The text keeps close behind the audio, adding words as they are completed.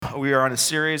We are on a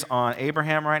series on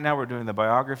Abraham right now. We're doing the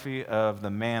biography of the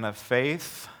man of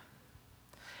faith.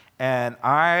 And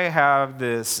I have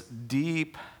this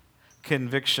deep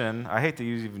conviction. I hate to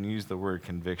even use the word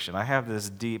conviction. I have this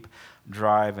deep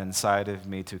drive inside of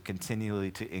me to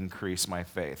continually to increase my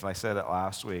faith. I said it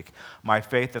last week. My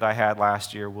faith that I had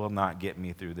last year will not get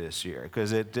me through this year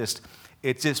because it just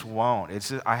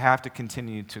won't. I have to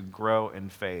continue to grow in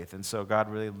faith. And so God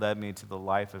really led me to the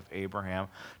life of Abraham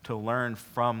to learn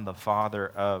from the father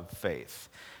of faith.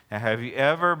 Now, have you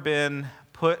ever been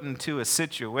put into a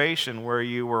situation where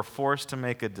you were forced to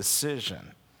make a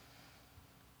decision?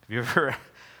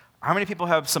 How many people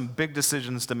have some big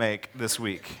decisions to make this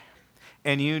week?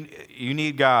 And you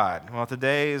need God. Well,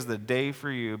 today is the day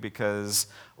for you because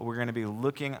we're going to be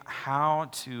looking how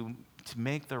to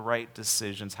make the right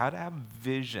decisions, how to have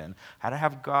vision, how to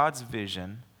have God's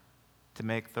vision to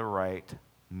make the right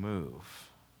move.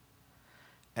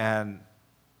 And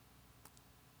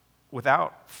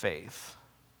without faith,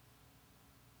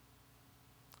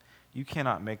 you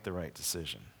cannot make the right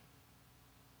decision.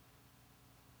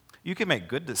 You can make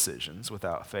good decisions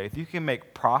without faith. You can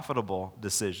make profitable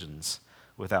decisions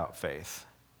without faith.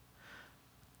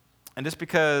 And just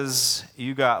because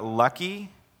you got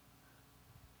lucky.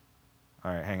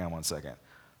 All right, hang on one second.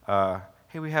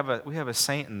 Hey, we have a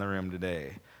saint in the room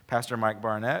today. Pastor Mike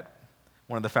Barnett,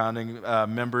 one of the founding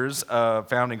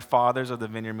founding fathers of the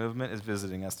Vineyard Movement, is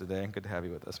visiting us today. Good to have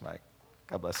you with us, Mike.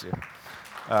 God bless you.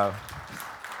 All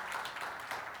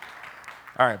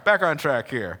right, back on track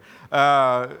here.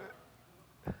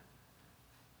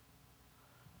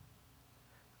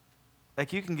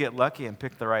 You can get lucky and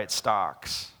pick the right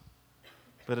stocks,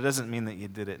 but it doesn't mean that you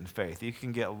did it in faith. You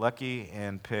can get lucky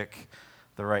and pick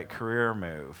the right career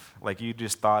move. You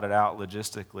just thought it out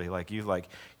logistically.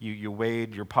 You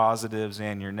weighed your positives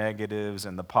and your negatives,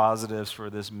 and the positives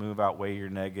for this move outweigh your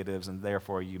negatives, and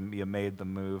therefore you made the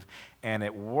move, and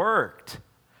it worked.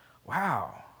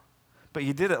 Wow. But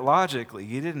you did it logically.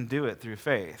 You didn't do it through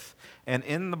faith. And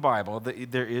in the Bible,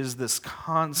 there is this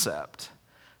concept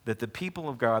that the people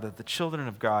of God, that the children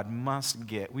of God must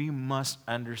get. We must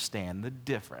understand the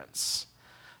difference.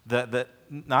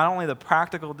 Not only the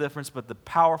practical difference, but the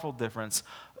powerful difference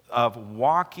of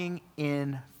walking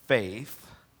in faith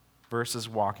versus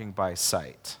walking by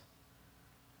sight.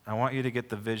 I want you to get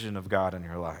the vision of God in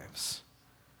your lives.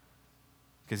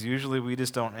 Because usually we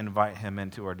just don't invite him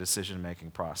into our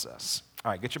decision-making process.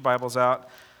 All right, get your Bibles out.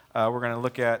 We're going to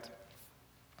look at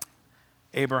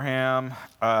Abraham,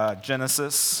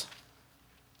 Genesis.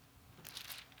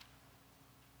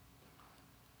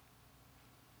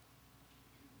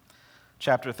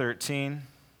 Chapter 13.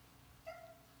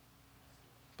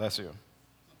 Bless you.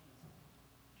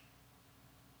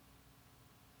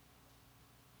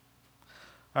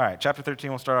 All right, chapter 13,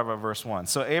 we'll start off at verse 1.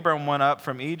 So Abram went up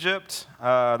from Egypt.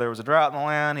 There was a drought in the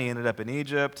land. He ended up in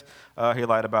Egypt. He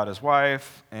lied about his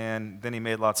wife, and then he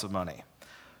made lots of money.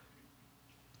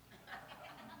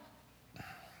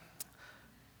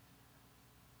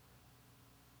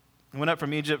 He went up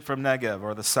from Egypt from Negev,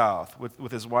 or the south,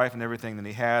 with his wife and everything that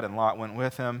he had, and Lot went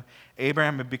with him.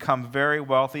 Abraham had become very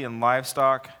wealthy in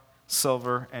livestock,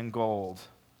 silver, and gold.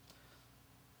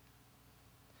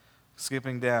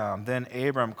 Skipping down, then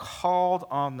Abram called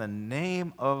on the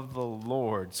name of the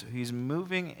Lord. So he's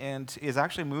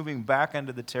actually moving back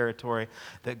into the territory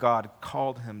that God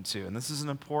called him to. And this is an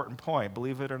important point,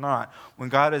 believe it or not. When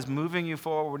God is moving you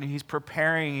forward and he's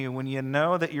preparing you, when you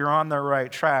know that you're on the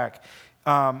right track,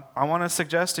 I want to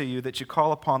suggest to you that you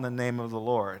call upon the name of the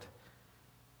Lord.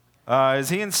 Is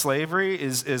he in slavery?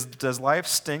 Does life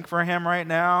stink for him right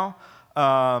now?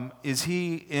 Is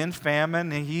he in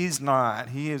famine? He's not.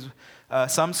 He is.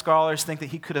 Some scholars think that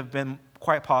he could have been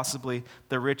quite possibly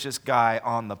the richest guy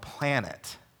on the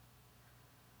planet.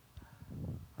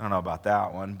 I don't know about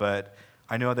that one, but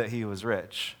I know that he was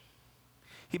rich.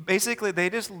 They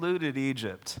just looted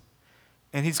Egypt.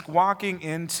 And he's walking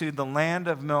into the land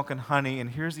of milk and honey, and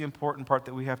here's the important part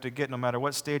that we have to get no matter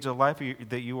what stage of life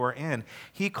that you are in.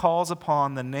 He calls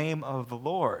upon the name of the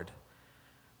Lord.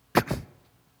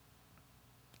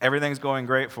 Everything's going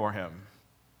great for him.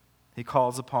 He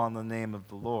calls upon the name of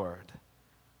the Lord.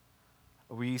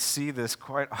 We see this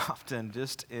quite often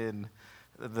just in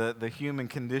the human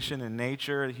condition and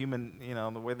nature, the human,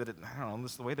 the way that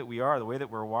this is the way that we are, the way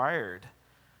that we're wired.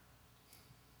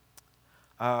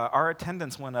 Our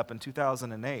attendance went up in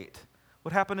 2008.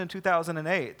 What happened in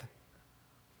 2008?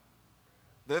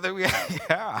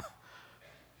 Yeah.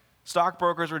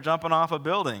 Stockbrokers were jumping off of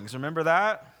buildings. Remember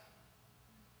that?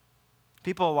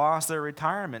 People lost their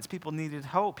retirements. People needed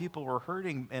hope. People were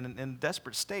hurting in a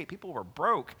desperate state. People were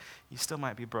broke. You still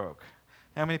might be broke.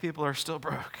 How many people are still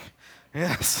broke?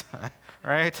 Yes,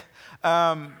 right?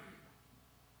 When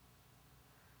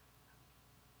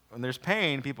there's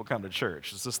pain, people come to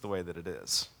church. It's just the way that it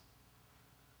is.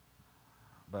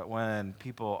 But when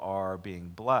people are being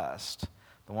blessed,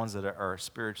 the ones that are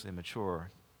spiritually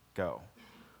mature go.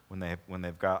 When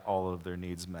they've got all of their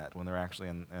needs met, when they're actually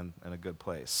in a good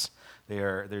place.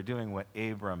 They're doing what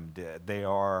Abram did. They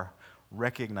are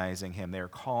recognizing him. They are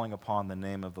calling upon the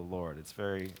name of the Lord.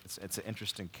 It's an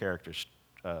interesting character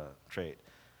trait.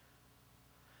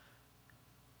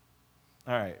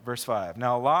 All right, verse 5.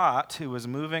 Now Lot, who was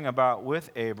moving about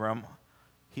with Abram,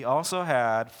 he also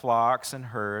had flocks and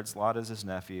herds. Lot is his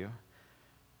nephew.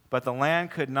 But the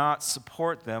land could not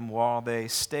support them while they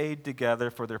stayed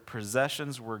together, for their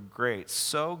possessions were great,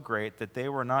 so great that they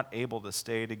were not able to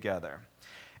stay together.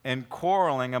 And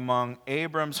quarreling among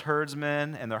Abram's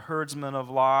herdsmen and the herdsmen of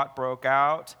Lot broke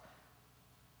out.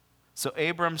 So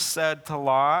Abram said to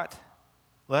Lot,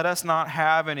 "Let us not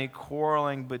have any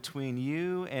quarreling between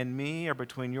you and me, or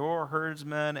between your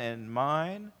herdsmen and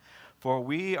mine, for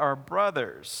we are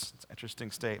brothers." It's an interesting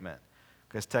statement,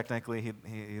 because technically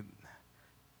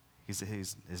he's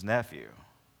his nephew,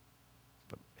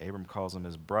 but Abram calls him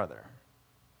his brother.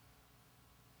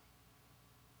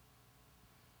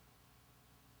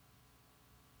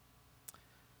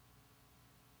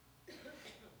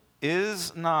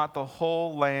 Is not the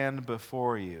whole land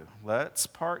before you? Let's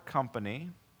part company.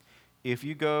 If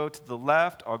you go to the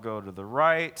left, I'll go to the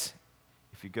right.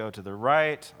 If you go to the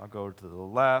right, I'll go to the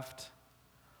left.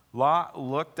 Lot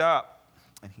looked up,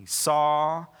 and he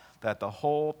saw that the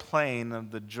whole plain of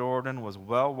the Jordan was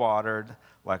well watered,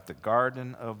 like the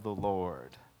garden of the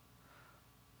Lord,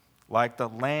 like the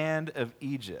land of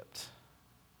Egypt.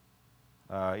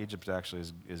 Egypt actually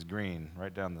is green,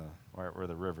 right where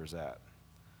the river's at.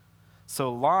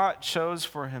 So Lot chose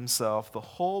for himself the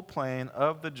whole plain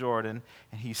of the Jordan,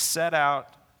 and he set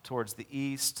out towards the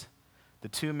east. The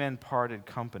two men parted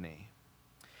company.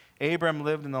 Abram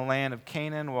lived in the land of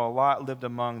Canaan, while Lot lived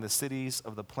among the cities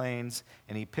of the plains,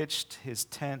 and he pitched his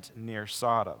tent near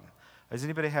Sodom. Does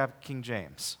anybody have King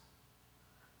James?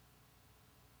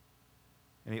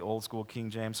 Any old school King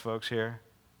James folks here?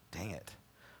 Dang it.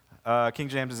 King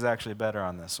James is actually better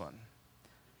on this one.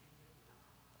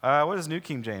 What does New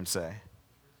King James say?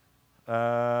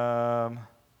 12.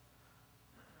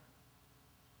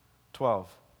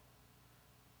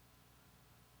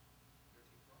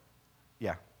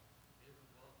 Yeah.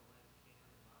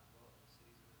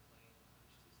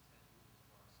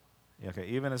 Okay,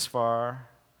 even as far.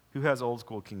 Who has old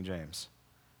school King James?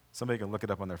 Somebody can look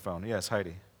it up on their phone. Yes,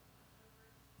 Heidi.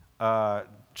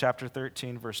 Chapter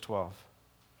 13, verse 12.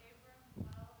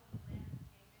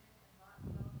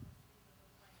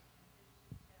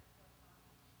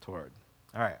 Toward.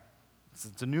 All right.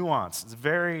 It's a nuance. It's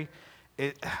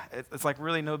it's like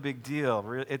really no big deal.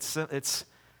 It's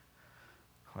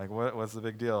like, what's the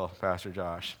big deal, Pastor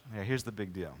Josh? Yeah, here's the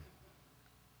big deal.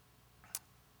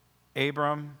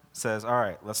 Abram says, all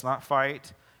right, let's not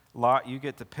fight. Lot, you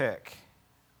get to pick.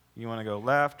 You want to go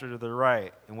left or to the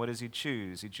right? And what does he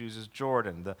choose? He chooses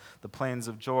Jordan, the plains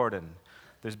of Jordan.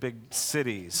 There's big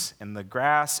cities, and the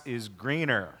grass is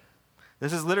greener.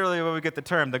 This is literally where we get the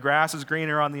term, the grass is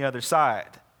greener on the other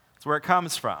side. That's where it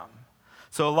comes from.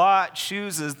 So Lot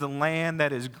chooses the land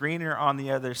that is greener on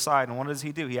the other side. And what does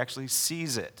he do? He actually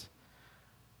sees it.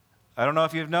 I don't know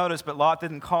if you've noticed, but Lot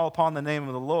didn't call upon the name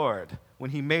of the Lord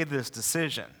when he made this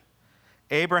decision.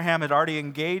 Abraham had already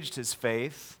engaged his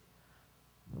faith.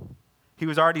 He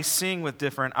was already seeing with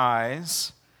different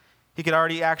eyes. He could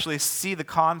already actually see the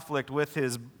conflict with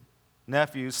his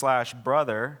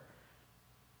nephew/brother.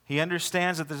 He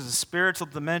understands that there's a spiritual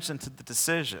dimension to the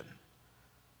decision.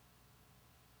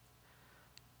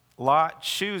 Lot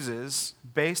chooses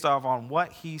based off on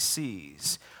what he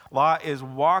sees. Lot is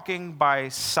walking by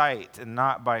sight and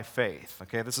not by faith.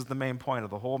 Okay, this is the main point of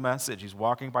the whole message. He's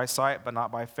walking by sight but not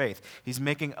by faith. He's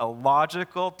making a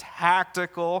logical,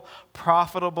 tactical,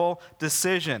 profitable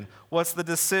decision. What's the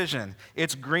decision?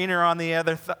 It's greener on the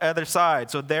other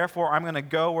side. So therefore, I'm going to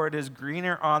go where it is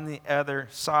greener on the other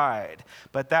side.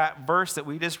 But that verse that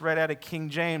we just read out of King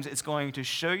James, it's going to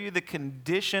show you the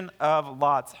condition of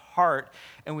Lot's heart.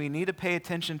 And we need to pay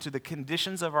attention to the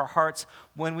conditions of our hearts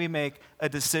when we make a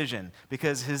decision,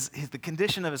 because the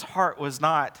condition of his heart was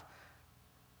not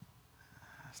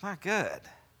good.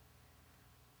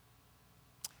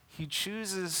 He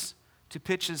chooses to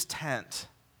pitch his tent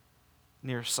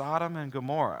near Sodom and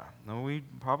Gomorrah. Now, we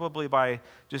probably, by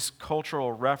just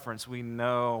cultural reference, we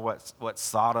know what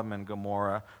Sodom and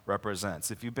Gomorrah represents.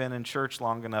 If you've been in church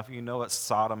long enough, you know what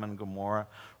Sodom and Gomorrah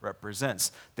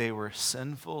represents. They were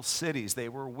sinful cities. They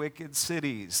were wicked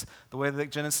cities. The way that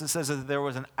Genesis says that there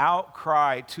was an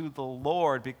outcry to the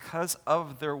Lord because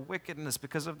of their wickedness,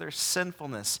 because of their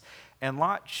sinfulness. And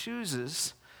Lot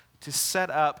chooses to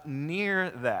set up near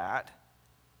that.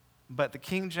 But the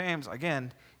King James,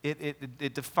 again,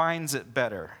 it defines it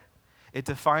better. It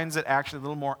defines it actually a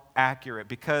little more accurate,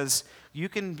 because you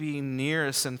can be near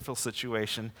a sinful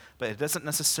situation, but it doesn't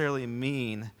necessarily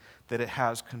mean that it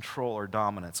has control or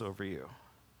dominance over you.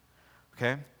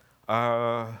 Okay?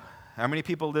 How many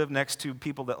people live next to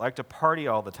people that like to party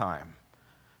all the time?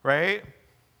 Right?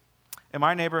 In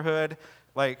my neighborhood,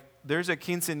 there's a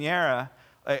quinceañera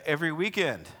every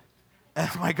weekend. And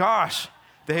my gosh,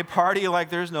 they party like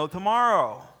there's no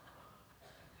tomorrow.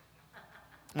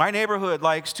 My neighborhood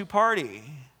likes to party,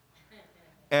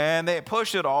 and they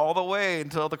push it all the way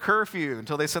until the curfew,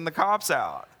 until they send the cops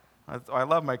out. I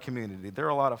love my community. They're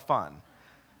a lot of fun.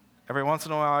 Every once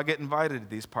in a while, I get invited to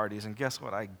these parties, and guess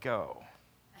what? I go.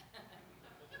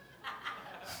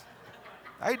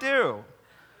 I do.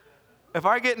 If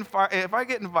I get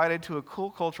invited to a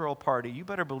cool cultural party, you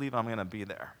better believe I'm going to be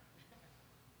there.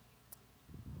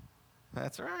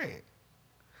 That's right.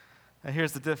 And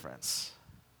here's the difference.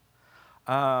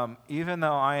 Even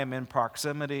though I am in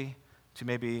proximity to,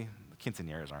 maybe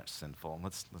quinceañeras aren't sinful.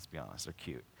 Let's be honest, they're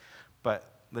cute.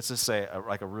 But let's just say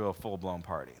a real full-blown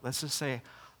party. Let's just say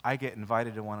I get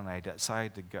invited to one and I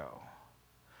decide to go.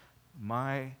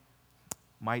 My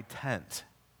tent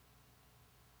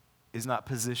is not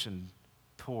positioned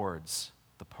towards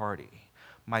the party.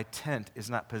 My tent is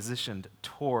not positioned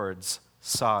towards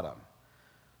Sodom.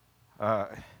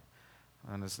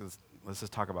 Let's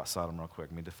just talk about Sodom real quick.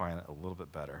 Let me define it a little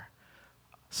bit better.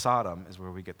 Sodom is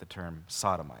where we get the term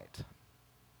sodomite.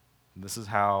 This is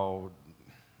how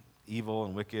evil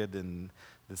and wicked and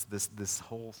this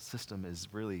whole system is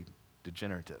really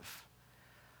degenerative.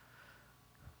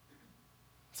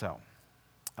 So,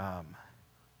 let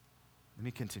me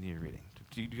continue reading.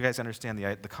 Do you guys understand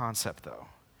the concept, though?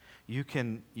 You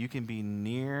can be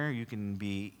near, you can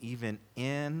be even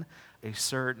in a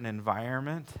certain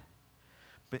environment,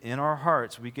 but in our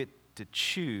hearts, we get to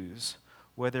choose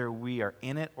whether we are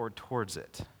in it or towards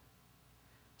it.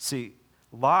 See,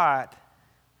 Lot,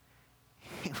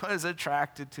 he was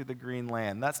attracted to the green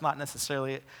land. That's not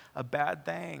necessarily a bad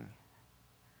thing.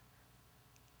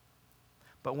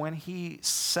 But when he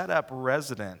set up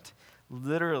resident,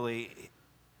 literally,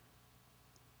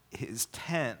 his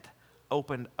tent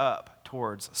opened up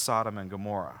towards Sodom and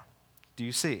Gomorrah. Do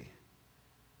you see?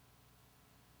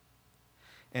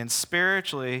 And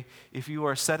spiritually, if you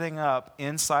are setting up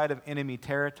inside of enemy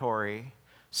territory,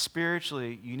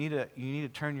 spiritually, you need to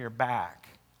turn your back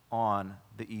on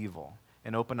the evil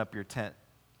and open up your tent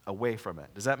away from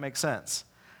it. Does that make sense?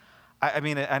 I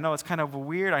mean, I know it's kind of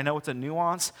weird. I know it's a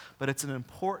nuance, but it's an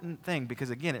important thing because,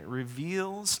 again, it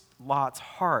reveals Lot's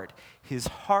heart. His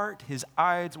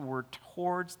eyes were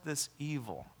towards this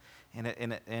evil, and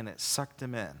it sucked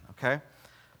him in, okay?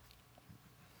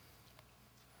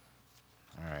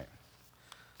 All right.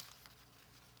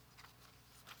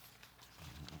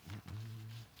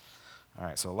 All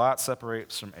right, so Lot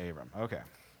separates from Abram. Okay.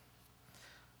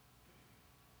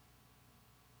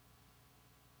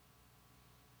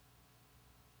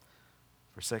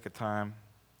 For sake of time,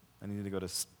 I need to go to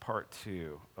part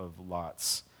 2 of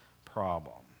Lot's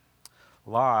problem.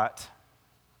 Lot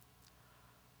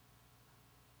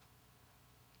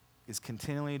is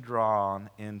continually drawn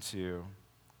into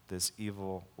this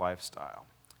evil lifestyle.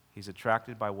 He's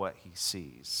attracted by what he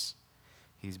sees.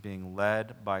 He's being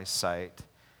led by sight.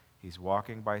 He's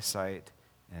walking by sight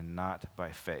and not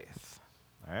by faith.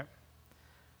 All right?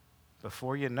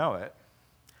 Before you know it,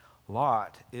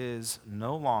 Lot is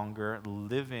no longer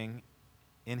living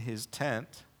in his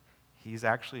tent. He's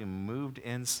actually moved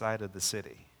inside of the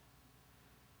city.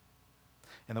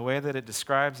 And the way that it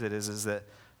describes it is that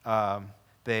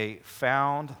they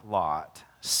found Lot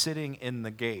sitting in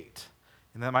the gate.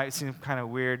 And that might seem kind of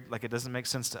weird, like it doesn't make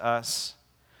sense to us.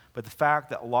 But the fact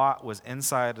that Lot was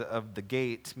inside of the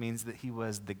gate means that he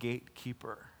was the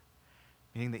gatekeeper,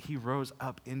 meaning that he rose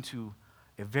up into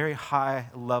a very high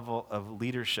level of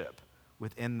leadership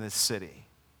within this city.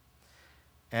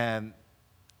 And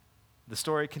the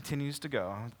story continues to go.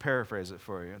 I'll paraphrase it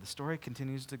for you. The story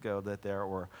continues to go that there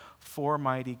were 4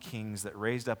 mighty kings that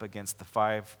raised up against the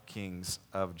 5 kings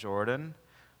of Jordan,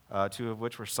 2 of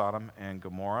which were Sodom and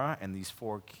Gomorrah. And these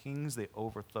 4 kings, they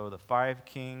overthrow the 5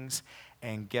 kings.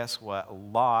 And guess what?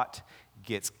 Lot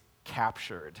gets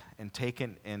captured and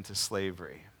taken into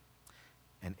slavery,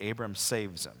 and Abram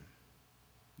saves him.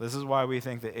 This is why we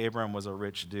think that Abram was a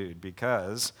rich dude,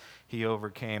 because he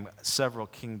overcame several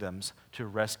kingdoms to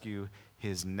rescue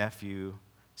his nephew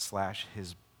 /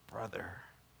 his brother.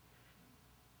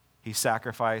 He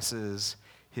sacrifices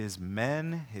his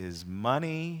men, his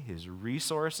money, his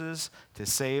resources to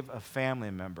save a family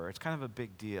member. It's kind of a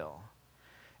big deal.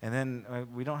 And then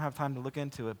we don't have time to look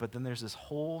into it, but then there's this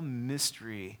whole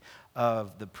mystery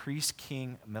of the priest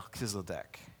king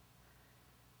Melchizedek.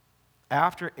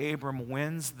 After Abram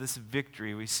wins this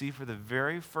victory, we see for the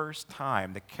very first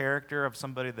time the character of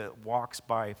somebody that walks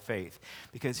by faith,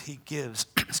 because he gives,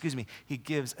 he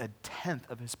gives 1/10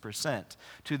 of his percent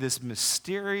to this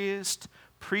mysterious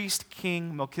priest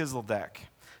king Melchizedek.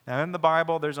 Now in the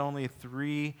Bible, there's only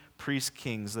 3 priest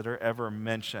kings that are ever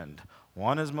mentioned.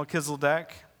 One is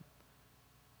Melchizedek,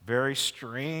 very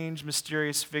strange,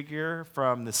 mysterious figure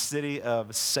from the city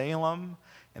of Salem,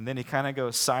 and then he kind of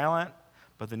goes silent.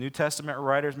 But the New Testament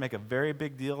writers make a very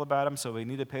big deal about him, so we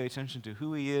need to pay attention to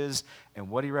who he is and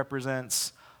what he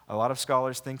represents. A lot of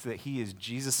scholars think that he is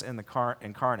Jesus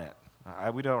incarnate.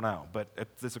 We don't know, but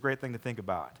it's a great thing to think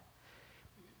about.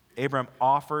 Abram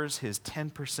offers his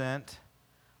 10%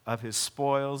 of his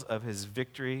spoils, of his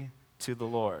victory, to the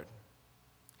Lord.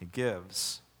 He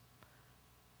gives.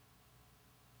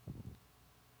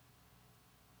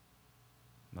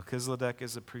 Melchizedek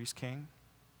is a priest king.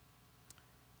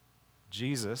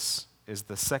 Jesus is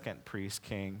the second priest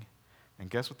king, and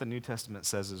guess what the New Testament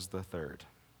says is the third?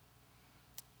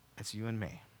 It's you and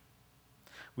me.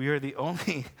 We are the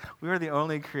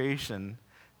only creation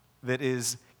that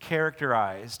is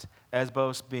characterized as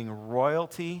both being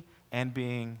royalty and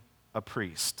being a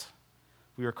priest.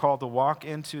 We are called to walk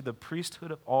into the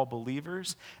priesthood of all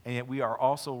believers, and yet we are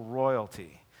also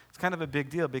royalty. It's kind of a big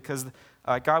deal because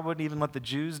God wouldn't even let the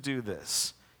Jews do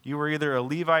this. You were either a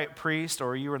Levite priest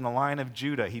or you were in the line of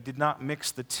Judah. He did not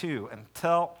mix the two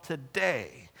until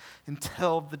today,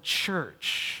 until the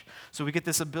church. So we get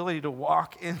this ability to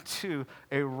walk into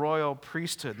a royal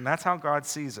priesthood, and that's how God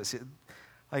sees us.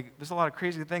 There's a lot of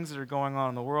crazy things that are going on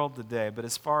in the world today, but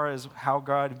as far as how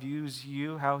God views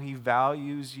you, how he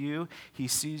values you, he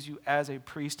sees you as a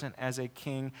priest and as a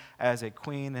king, as a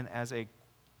queen, and as a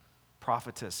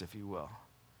prophetess, if you will.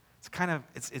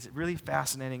 It's really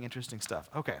fascinating, interesting stuff.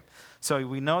 Okay, so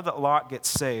we know that Lot gets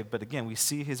saved, but again, we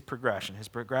see his progression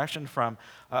from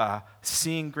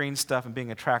seeing green stuff and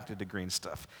being attracted to green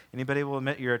stuff. Anybody will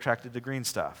admit you're attracted to green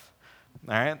stuff?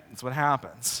 All right, that's what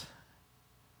happens.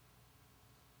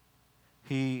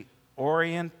 He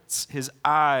orients his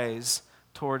eyes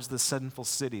towards the sinful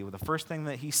city. The first thing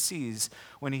that he sees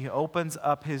when he opens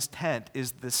up his tent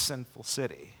is this sinful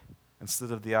city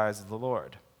instead of the eyes of the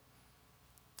Lord.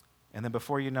 And then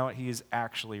before you know it, he is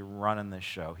actually running this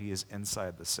show. He is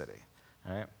inside the city.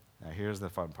 All right? Now here's the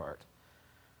fun part.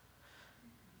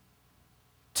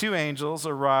 2 angels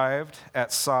arrived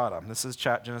at Sodom. This is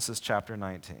Genesis chapter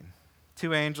 19.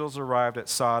 2 angels arrived at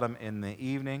Sodom in the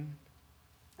evening,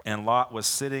 and Lot was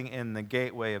sitting in the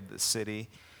gateway of the city.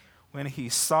 When he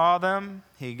saw them,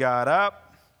 he got up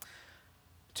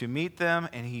to meet them,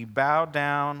 and he bowed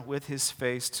down with his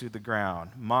face to the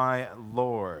ground. "My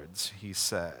lords," he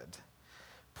said,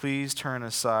 "please turn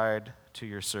aside to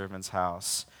your servant's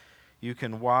house. You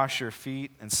can wash your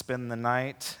feet and spend the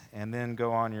night, and then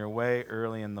go on your way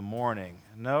early in the morning."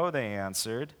 "No," they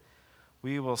answered,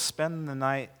 "we will spend the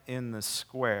night in the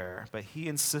square." But he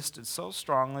insisted so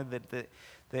strongly that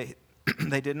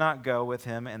they did not go with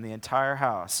him and the entire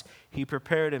house. He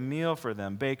prepared a meal for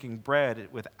them, baking bread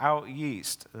without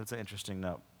yeast. That's an interesting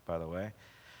note, by the way.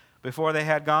 Before they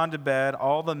had gone to bed,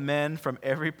 all the men from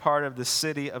every part of the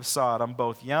city of Sodom,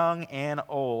 both young and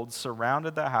old,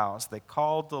 surrounded the house. They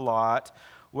called to Lot,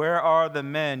 "Where are the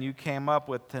men you came up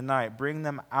with tonight? Bring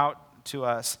them out to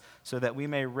us so that we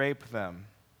may rape them."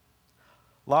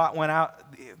 Lot went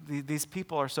out. These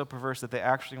people are so perverse that they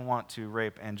actually want to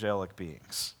rape angelic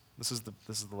beings. This is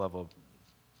the level.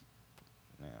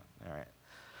 Yeah, all right.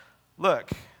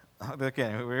 Look,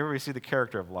 again, wherever we see the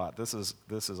character of Lot, this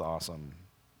is awesome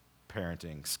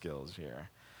parenting skills here.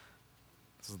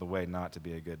 This is the way not to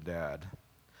be a good dad.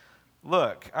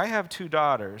 "Look, I have 2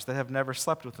 daughters that have never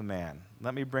slept with a man.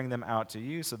 Let me bring them out to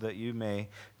you so that you may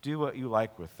do what you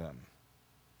like with them.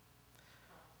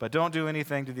 But don't do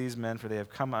anything to these men, for they have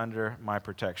come under my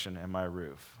protection and my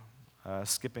roof."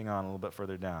 Skipping on a little bit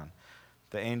further down.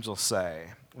 The angels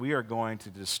say, "We are going to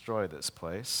destroy this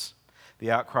place.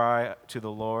 The outcry to the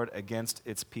Lord against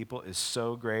its people is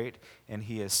so great, and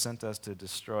he has sent us to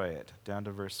destroy it." Down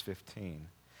to verse 15.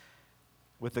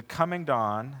 With the coming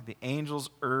dawn, the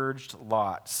angels urged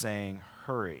Lot, saying,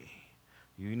 "Hurry,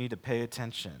 you need to pay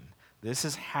attention. This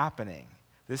is happening.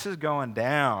 This is going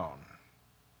down."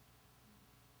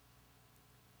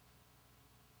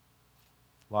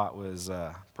 Lot was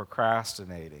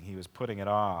procrastinating. He was putting it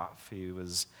off. He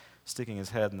was sticking his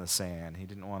head in the sand. He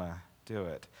didn't want to do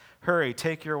it. "Hurry,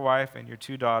 take your wife and your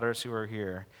 2 daughters who are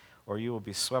here, or you will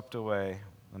be swept away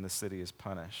when the city is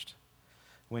punished."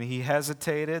 When he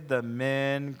hesitated, the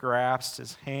men grasped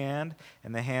his hand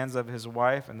and the hands of his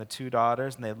wife and the 2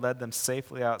 daughters, and they led them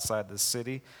safely outside the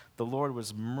city. The Lord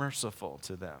was merciful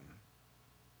to them.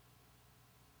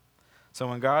 So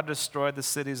when God destroyed the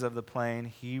cities of the plain,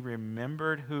 he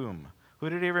remembered whom? Who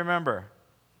did he remember?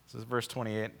 This is verse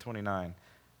 28 and 29.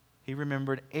 He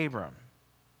remembered Abram.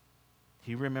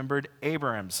 He remembered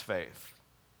Abraham's faith.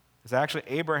 It's actually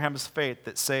Abraham's faith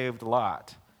that saved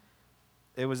Lot.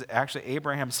 It was actually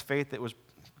Abraham's faith that was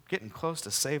getting close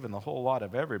to saving the whole lot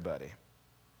of everybody.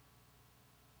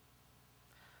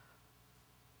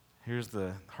 Here's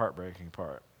the heartbreaking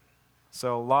part.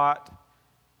 So Lot,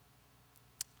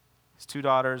 his 2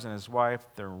 daughters and his wife,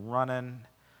 they're running.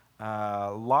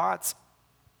 Lot's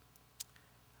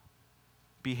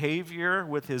behavior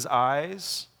with his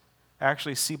eyes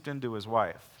actually seeped into his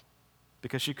wife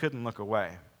because she couldn't look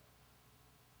away.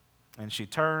 And she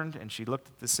turned and she looked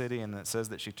at the city, and it says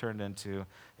that she turned into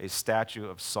a statue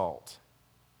of salt.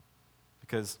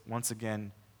 Because once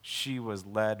again, she was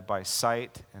led by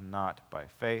sight and not by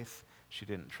faith. She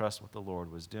didn't trust what the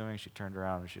Lord was doing. She turned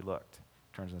around and she looked.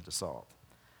 Turns into salt.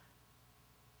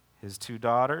 His 2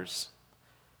 daughters,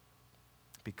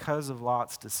 because of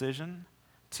Lot's decision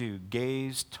to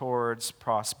gaze towards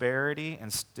prosperity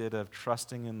instead of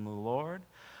trusting in the Lord,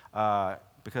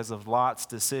 because of Lot's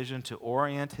decision to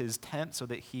orient his tent so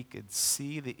that he could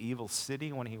see the evil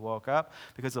city when he woke up,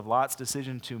 because of Lot's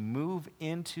decision to move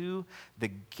into the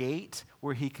gate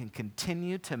where he can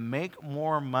continue to make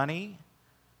more money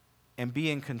and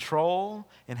be in control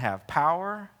and have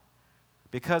power,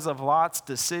 because of Lot's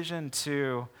decision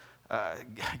to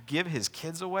give his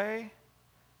kids away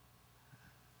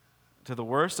to the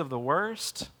worst of the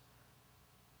worst.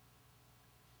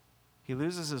 He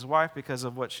loses his wife because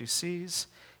of what she sees,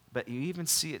 but you even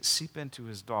see it seep into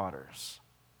his daughters.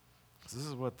 This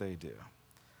is what they do.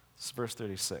 This is verse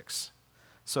 36.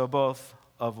 So both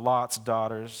of Lot's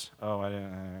daughters, a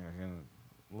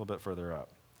little bit further up.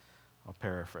 I'll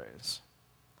paraphrase.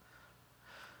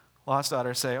 Lot's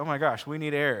daughters say, "Oh my gosh, we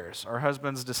need heirs. Our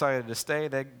husbands decided to stay.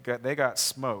 They got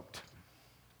smoked."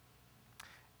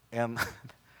 And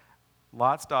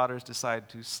Lot's daughters decide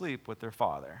to sleep with their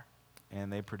father,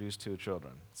 and they produce 2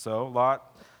 children. So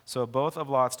both of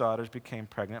Lot's daughters became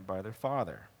pregnant by their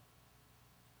father.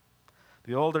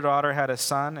 The older daughter had a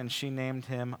son, and she named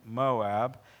him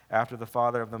Moab, after the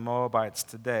father of the Moabites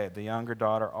today. The younger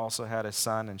daughter also had a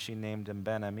son, and she named him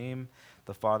Ben-Amim,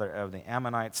 the father of the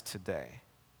Ammonites today.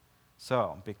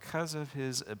 So, because of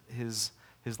his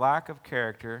lack of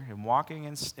character, him walking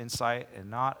in sight and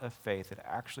not of faith, it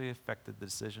actually affected the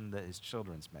decision that his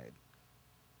children's made.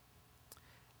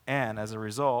 And as a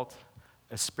result,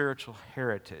 a spiritual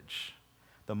heritage.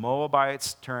 The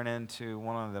Moabites turn into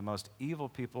one of the most evil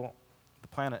people the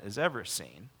planet has ever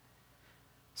seen.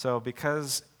 So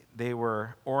because they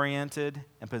were oriented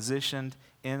and positioned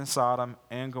in Sodom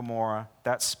and Gomorrah,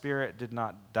 that spirit did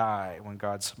not die when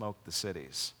God smoked the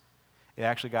cities. It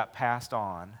actually got passed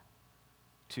on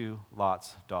to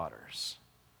Lot's daughters.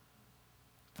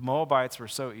 The Moabites were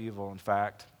so evil, in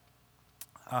fact.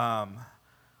 Of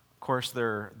course,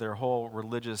 their whole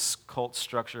religious cult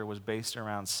structure was based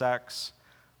around sex,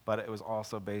 but it was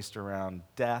also based around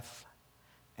death,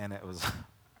 and it was,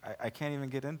 I can't even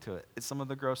get into it. It's some of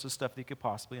the grossest stuff that you could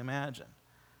possibly imagine.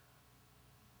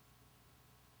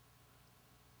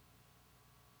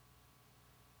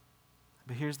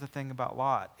 But here's the thing about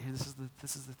Lot. This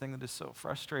is the thing that is so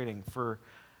frustrating for,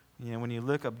 when you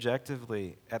look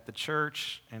objectively at the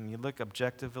church and you look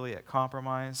objectively at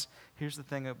compromise, here's the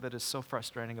thing that is so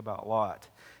frustrating about Lot,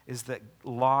 is that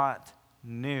Lot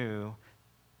knew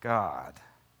God.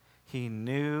 He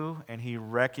knew and he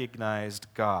recognized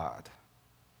God.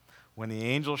 When the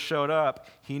angel showed up,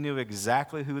 he knew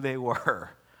exactly who they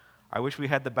were. I wish we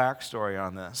had the backstory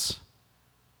on this.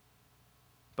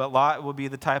 But Lot will be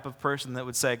the type of person that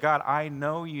would say, "God, I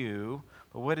know you."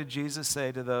 But what did Jesus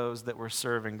say to those that were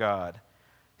serving God?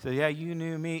 He said, "Yeah, you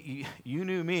knew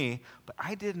me, but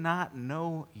I did not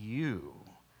know you."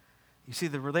 You see,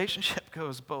 the relationship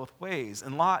goes both ways.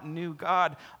 And Lot knew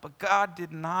God, but God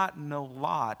did not know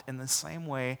Lot in the same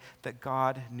way that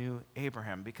God knew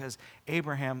Abraham, because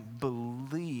Abraham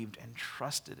believed and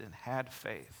trusted and had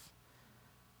faith.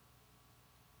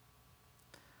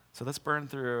 So let's burn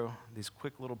through these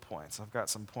quick little points. I've got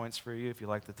some points for you if you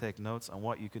like to take notes on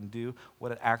what you can do,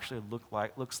 what it actually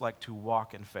looks like to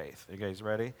walk in faith. Are you guys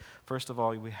ready? First of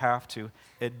all, we have to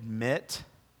admit.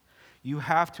 You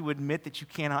have to admit that you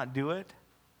cannot do it.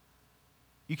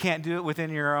 You can't do it within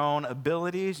your own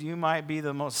abilities. You might be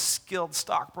the most skilled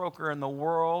stockbroker in the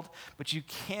world, but you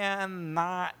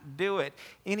cannot do it.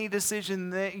 Any decision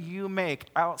that you make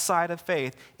outside of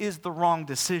faith is the wrong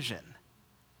decision.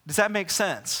 Does that make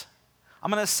sense? I'm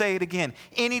going to say it again.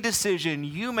 Any decision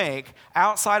you make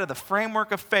outside of the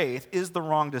framework of faith is the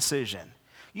wrong decision.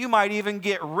 You might even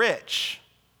get rich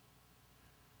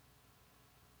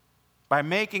by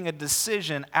making a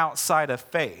decision outside of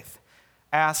faith.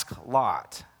 Ask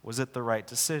Lot, was it the right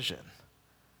decision?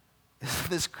 Isn't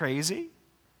this crazy?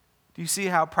 Do you see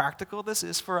how practical this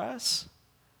is for us?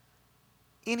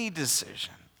 Any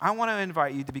decision. I want to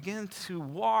invite you to begin to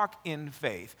walk in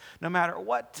faith. No matter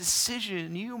what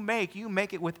decision you make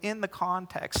it within the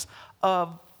context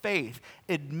of faith.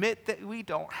 Admit that we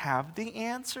don't have the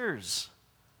answers.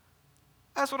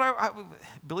 That's what I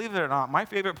believe it or not, my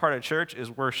favorite part of church is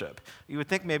worship. You would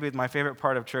think maybe my favorite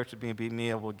part of church would be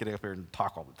me able to get up here and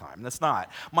talk all the time. That's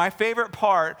not. My favorite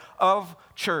part of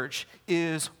church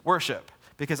is worship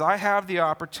because I have the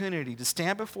opportunity to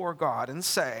stand before God and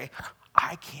say,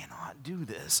 I cannot do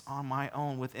this on my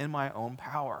own, within my own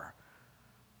power.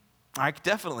 I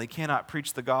definitely cannot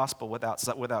preach the gospel without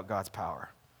God's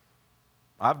power.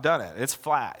 I've done it. It's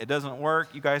flat. It doesn't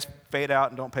work. You guys fade out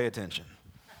and don't pay attention.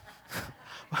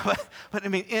 But I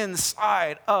mean,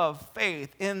 inside of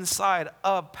faith, inside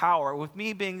of power, with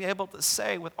me being able to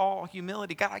say with all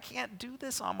humility, God, I can't do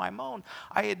this on my own.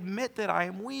 I admit that I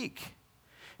am weak,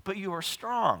 but you are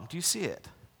strong. Do you see it?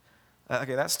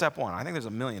 Okay, that's step one. I think there's a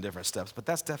million different steps, but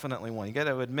that's definitely one. You got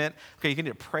to admit, okay, you need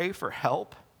to pray for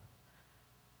help.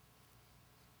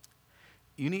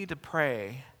 You need to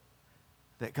pray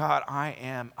that God,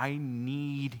 I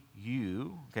need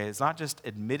you. Okay, it's not just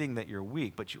admitting that you're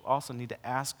weak, but you also need to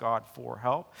ask God for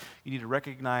help. You need to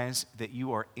recognize that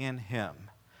you are in Him,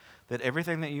 that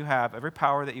everything that you have, every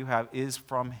power that you have is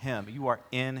from Him. You are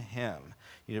in Him.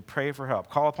 You need to pray for help.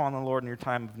 Call upon the Lord in your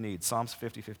time of need. Psalms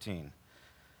 50:15.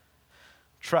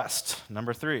 Trust.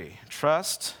 Number 3,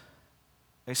 trust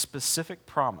a specific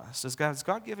promise. Has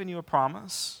God given you a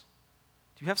promise?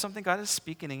 Do you have something God is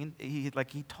speaking, like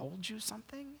He told you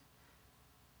something?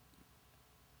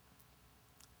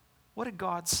 What did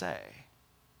God say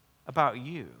about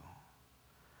you?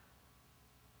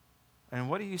 And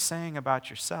what are you saying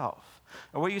about yourself?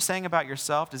 Or what are you saying about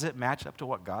yourself? Does it match up to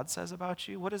what God says about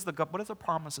you? What are the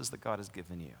promises that God has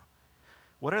given you?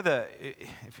 What are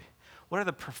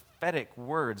the prophetic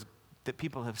words that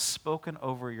people have spoken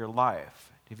over your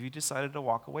life? Have you decided to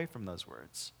walk away from those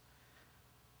words?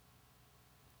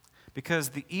 Because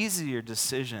the easier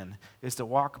decision is to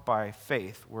walk by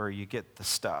faith where you get the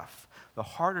stuff. The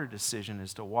harder decision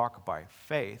is to walk by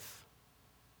faith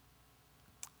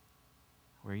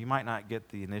where you might not get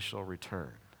the initial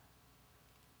return.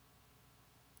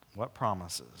 What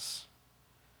promises?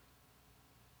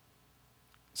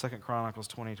 2 Chronicles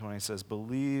 20:20 says,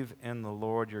 believe in the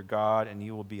Lord your God and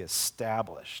you will be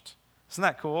established. Isn't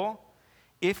that cool?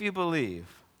 If you believe,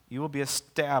 you will be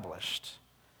established.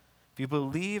 If you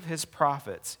believe His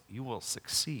prophets, you will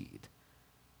succeed.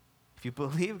 If you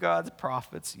believe God's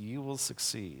prophets, you will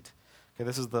succeed. Okay,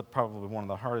 this is probably one of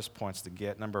the hardest points to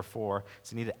get. Number 4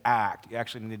 is you need to act. You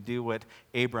actually need to do what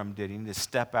Abram did. You need to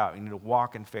step out. You need to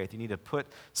walk in faith. You need to put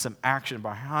some action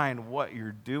behind what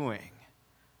you're doing.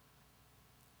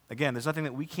 Again, there's nothing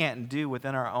that we can't do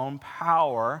within our own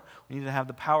power. We need to have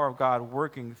the power of God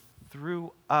working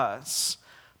through us.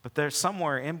 But there's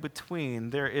somewhere in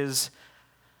between, there is,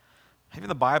 even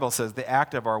the Bible says the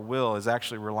act of our will is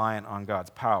actually reliant on God's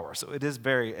power. So it is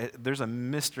there's a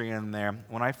mystery in there.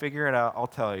 When I figure it out, I'll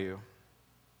tell you.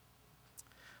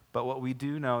 But what we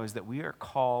do know is that we are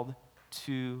called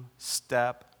to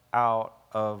step out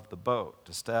of the boat,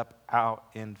 to step out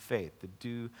in faith, to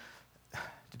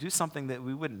do something that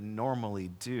we wouldn't normally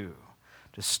do,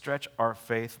 to stretch our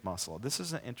faith muscle. This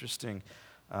is interesting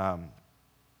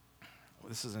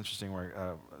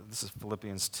where this is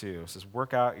Philippians 2. It says,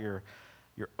 work out your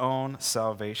own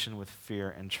salvation with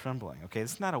fear and trembling. Okay,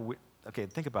 it's not okay,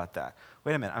 think about that.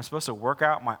 Wait a minute, I'm supposed to work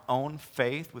out my own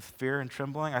faith with fear and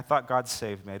trembling? I thought God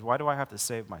saved me. Why do I have to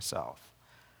save myself?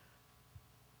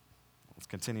 Let's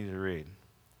continue to read.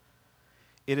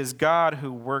 It is God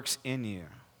who works in you,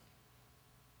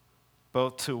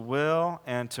 both to will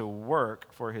and to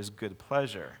work for His good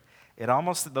pleasure.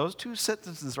 Those two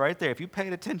sentences right there, if you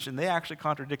paid attention, they actually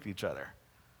contradict each other.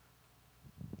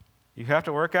 You have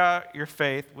to work out your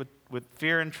faith with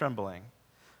fear and trembling.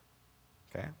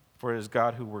 Okay? For it is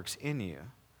God who works in you,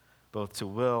 both to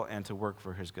will and to work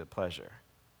for his good pleasure.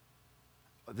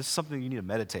 This is something you need to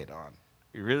meditate on.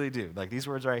 You really do. Like these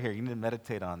words right here, you need to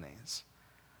meditate on these.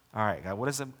 All right, God, what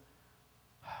is it?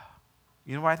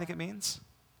 You know what I think it means?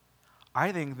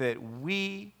 I think that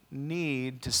we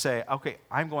need to say, okay,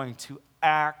 I'm going to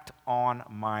act on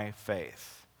my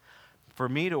faith. For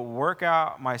me to work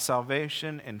out my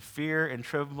salvation in fear and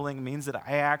trembling means that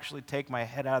I actually take my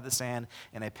head out of the sand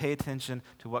and I pay attention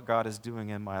to what God is doing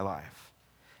in my life.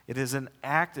 It is an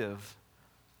active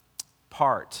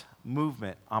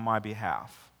movement on my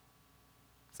behalf.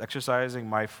 It's exercising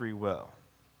my free will.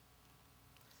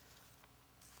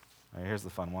 All right, here's the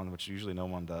fun one, which usually no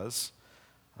one does.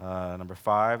 Number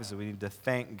 5 is that we need to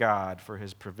thank God for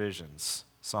his provisions.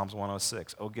 Psalms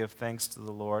 106, oh, give thanks to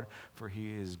the Lord, for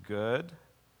he is good,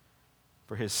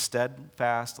 for his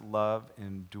steadfast love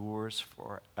endures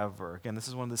forever. Again, this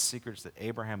is one of the secrets that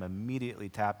Abraham immediately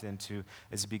tapped into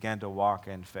as he began to walk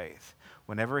in faith.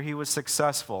 Whenever he was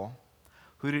successful,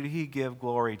 who did he give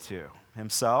glory to?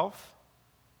 Himself?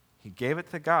 He gave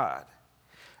it to God.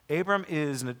 Abram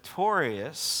is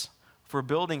notorious for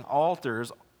building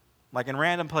altars like in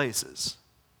random places.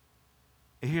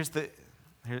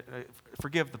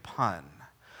 Forgive the pun.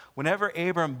 Whenever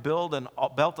Abram built an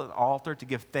altar to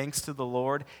give thanks to the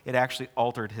Lord, it actually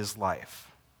altered his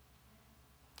life.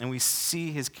 And we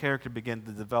see his character begin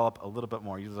to develop a little bit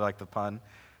more. You like the pun?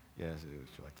 Yes,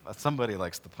 somebody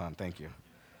likes the pun. Thank you.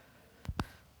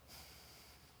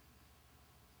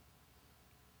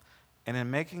 And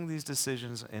in making these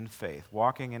decisions in faith,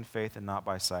 walking in faith and not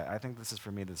by sight, I think this is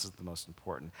the most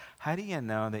important. How do you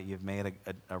know that you've made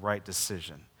a right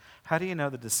decision? How do you know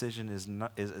the decision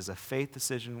is a faith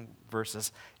decision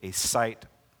versus a sight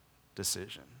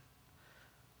decision?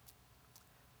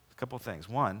 A couple things.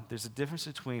 One, there's a difference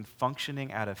between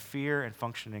functioning out of fear and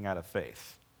functioning out of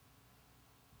faith.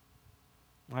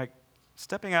 Like,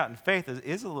 stepping out in faith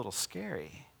is a little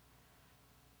scary.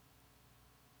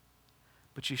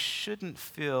 But you shouldn't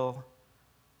feel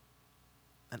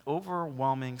an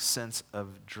overwhelming sense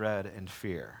of dread and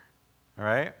fear. All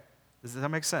right? Does that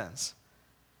make sense?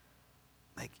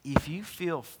 Like, if you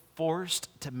feel forced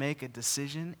to make a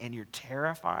decision and you're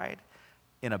terrified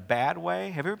in a bad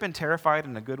way, have you ever been terrified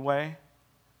in a good way?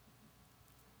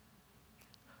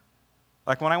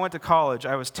 Like, when I went to college,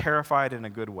 I was terrified in a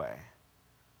good way.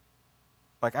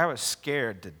 Like, I was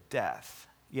scared to death.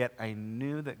 Yet I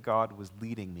knew that God was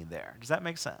leading me there. Does that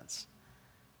make sense?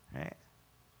 Right?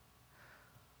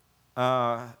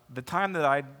 The time that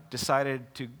I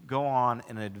decided to go on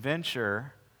an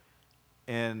adventure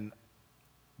in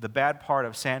the bad part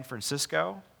of San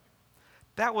Francisco,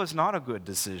 that was not a good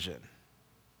decision.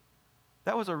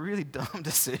 That was a really dumb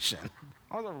decision.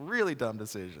 That was a really dumb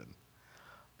decision.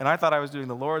 And I thought I was doing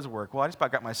the Lord's work. Well, I just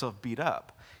about got myself beat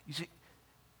up. You see,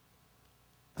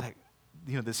 like,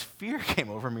 this fear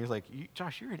came over me. It was like,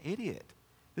 Josh, you're an idiot.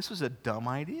 This was a dumb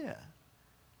idea.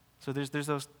 So there's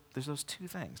those two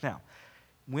things. Now,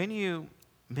 when you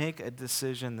make a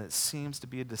decision that seems to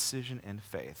be a decision in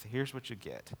faith, here's what you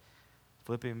get.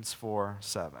 Philippians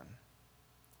 4:7.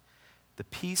 The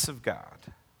peace of God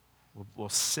will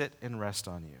sit and rest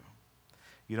on you.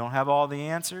 You don't have all the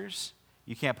answers.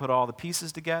 You can't put all the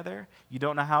pieces together. You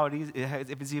don't know how if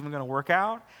it's even going to work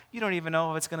out. You don't even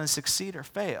know if it's going to succeed or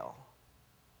fail.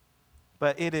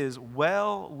 But it is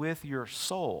well with your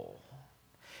soul.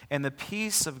 And the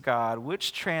peace of God,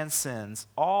 which transcends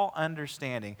all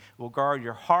understanding, will guard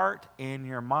your heart and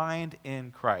your mind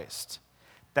in Christ.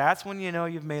 That's when you know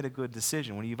you've made a good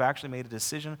decision, when you've actually made a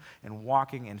decision in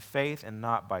walking in faith and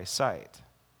not by sight.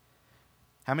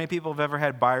 How many people have ever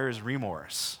had buyer's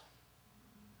remorse?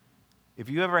 If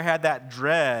you ever had that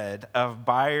dread of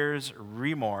buyer's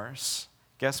remorse,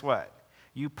 guess what?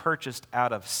 You purchased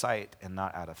out of sight and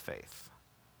not out of faith.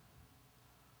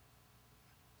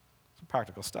 Some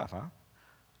practical stuff, huh?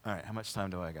 All right, how much time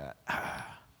do I got?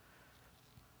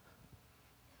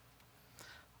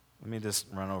 Let me just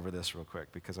run over this real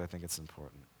quick because I think it's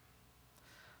important.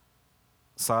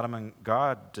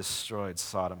 God destroyed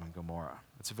Sodom and Gomorrah.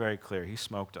 It's very clear. He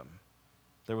smoked them.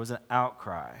 There was an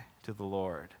outcry to the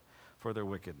Lord for their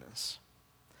wickedness.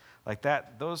 Like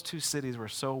that, those two cities were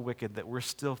so wicked that we're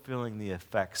still feeling the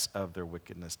effects of their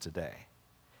wickedness today.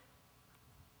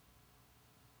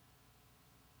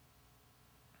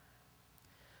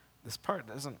 This part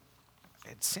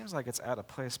it seems like it's out of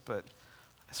place, but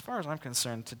as far as I'm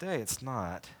concerned, today it's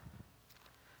not.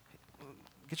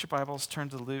 Get your Bibles, turn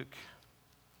to Luke.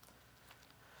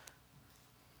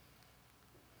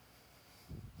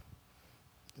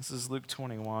 This is Luke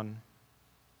 21.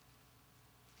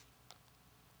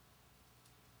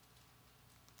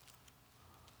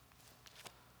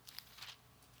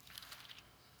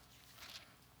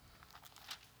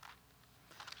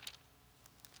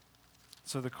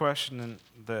 So the question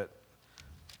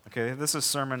okay, this is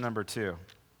sermon number 2.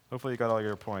 Hopefully you got all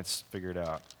your points figured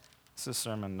out. This is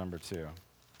sermon number 2.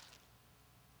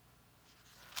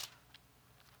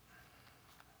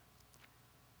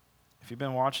 If you've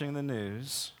been watching the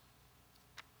news,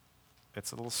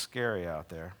 it's a little scary out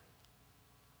there.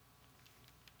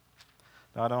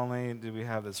 Not only do we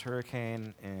have this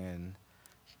hurricane in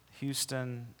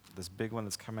Houston, this big one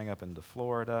that's coming up into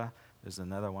Florida, there's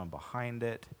another one behind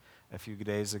it. A few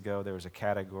days ago, there was a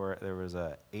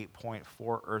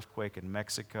 8.4 earthquake in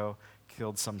Mexico,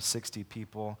 killed some 60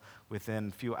 people. Within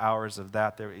a few hours of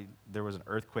that, there was an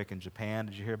earthquake in Japan.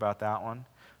 Did you hear about that one?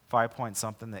 5 point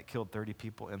something that killed 30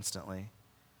 people instantly.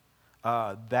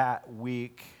 That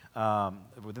week,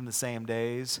 within the same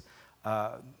days,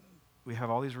 we have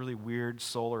all these really weird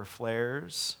solar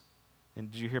flares. And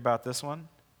did you hear about this one?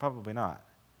 Probably not.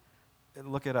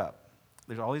 Look it up.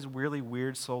 There's all these really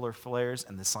weird solar flares,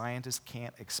 and the scientists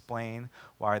can't explain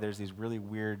why there's these really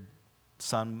weird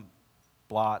sun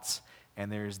blots,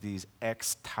 and there's these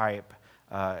X-type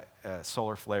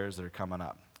solar flares that are coming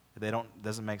up.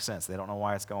 Doesn't make sense. They don't know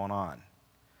why it's going on.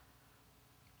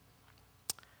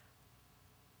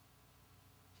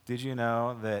 Did you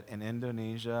know that in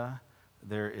Indonesia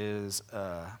there's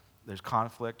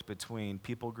conflict between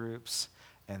people groups,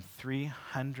 and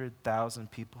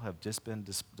 300,000 people have just been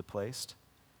displaced?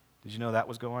 Did you know that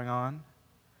was going on?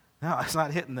 No, it's not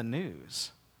hitting the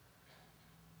news.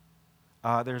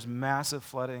 There's massive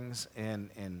floodings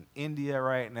in India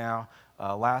right now.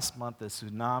 Last month, the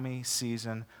tsunami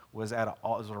season was at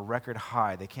a record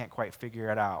high. They can't quite figure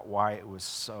it out why it was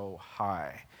so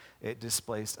high. It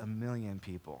displaced 1 million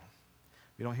people.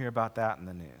 We don't hear about that in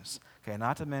the news. Okay,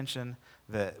 not to mention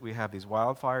that we have these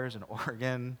wildfires in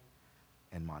Oregon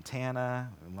and Montana.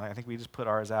 I think we just put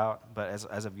ours out, but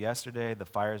as of yesterday, the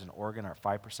fires in Oregon are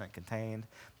 5% contained.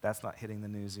 That's not hitting the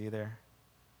news either.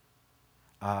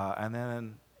 And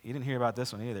then, you didn't hear about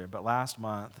this one either, but last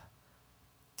month,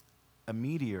 a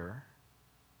meteor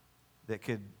that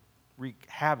could wreak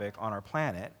havoc on our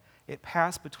planet, it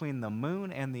passed between the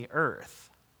moon and the earth.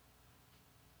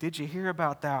 Did you hear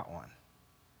about that one?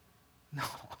 No.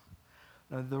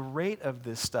 No, the rate of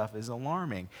this stuff is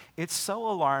alarming. It's so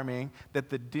alarming that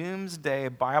the doomsday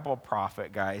Bible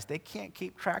prophet guys, they can't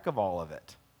keep track of all of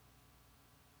it.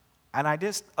 And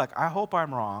I hope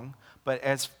I'm wrong, but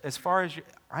as far as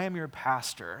I am your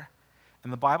pastor,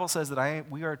 and the Bible says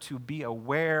that we are to be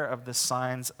aware of the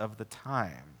signs of the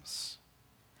times.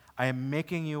 I am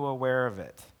making you aware of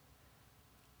it.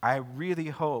 I really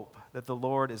hope that the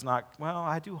Lord is not,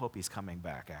 I do hope he's coming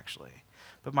back, actually.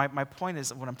 But my point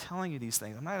is, when I'm telling you these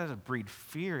things, I'm not going to breed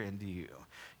fear into you.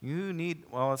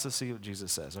 Let's just see what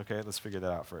Jesus says, okay? Let's figure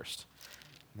that out first.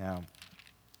 Now,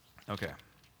 okay.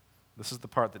 This is the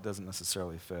part that doesn't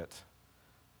necessarily fit.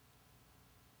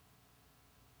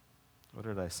 What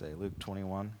did I say? Luke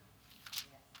 21?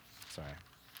 Sorry.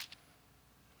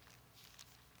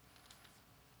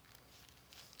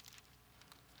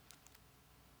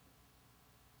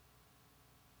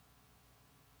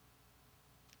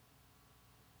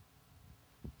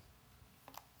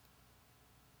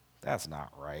 That's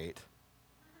not right.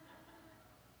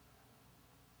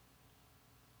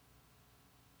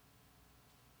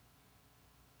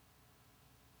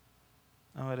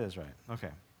 Oh, it is right. Okay.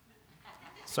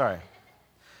 Sorry.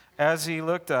 As he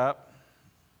looked up,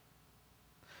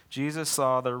 Jesus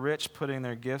saw the rich putting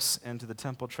their gifts into the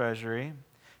temple treasury.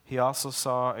 He also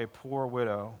saw a poor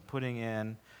widow putting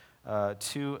in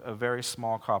 2 very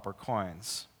small copper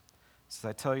coins. "So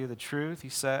I tell you the truth," he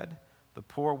said, "the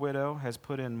poor widow has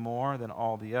put in more than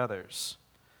all the others.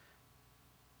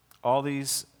 All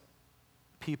these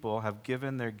people have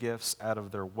given their gifts out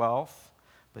of their wealth,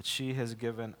 but she has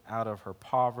given out of her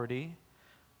poverty.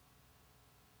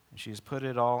 And she has put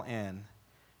it all in.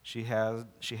 She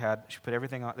put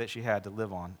everything that she had to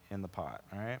live on in the pot."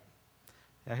 All right?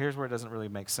 Now here's where it doesn't really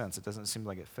make sense. It doesn't seem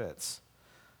like it fits.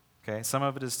 Okay, some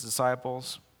of his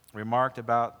disciples remarked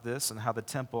about this and how the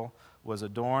temple was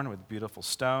adorned with beautiful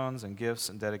stones and gifts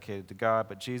and dedicated to God.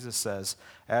 But Jesus says,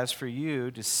 "As for you,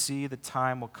 to see the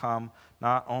time will come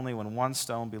not only when one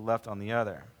stone be left on the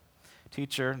other."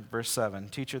 "Teacher," verse 7,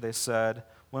 "Teacher," they said,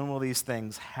 "when will these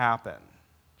things happen?"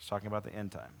 He's talking about the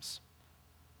end times.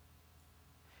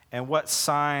 "And what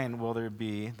sign will there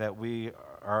be that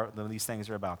these things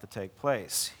are about to take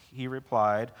place?" He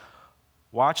replied,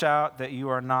 "Watch out that you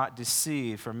are not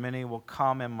deceived, for many will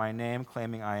come in my name,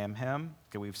 claiming I am him."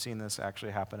 Okay, we've seen this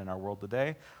actually happen in our world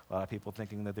today. A lot of people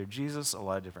thinking that they're Jesus, a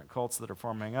lot of different cults that are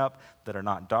forming up that are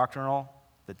not doctrinal,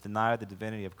 that deny the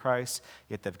divinity of Christ,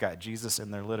 yet they've got Jesus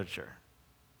in their literature.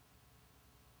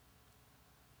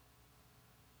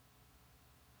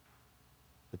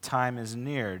 time is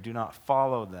near. Do not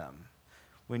follow them.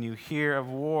 When you hear of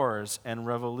wars and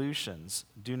revolutions,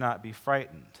 do not be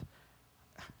frightened.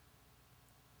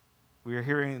 We are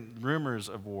hearing rumors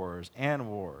of wars and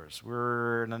wars.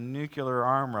 We're in a nuclear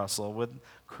arm wrestle with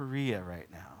Korea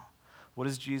right now. What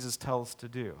does Jesus tell us to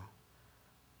do?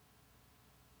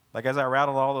 Like, as I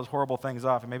rattled all those horrible things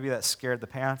off, and maybe that scared the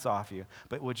pants off you,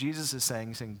 but what Jesus is saying,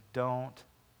 he's saying, don't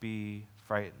be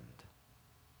frightened.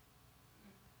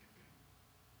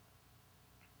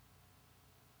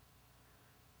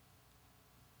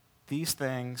 These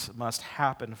things must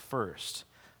happen first,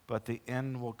 but the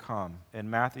end will come. In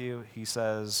Matthew, he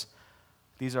says,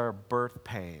 these are birth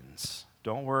pains.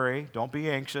 Don't worry. Don't be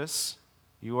anxious.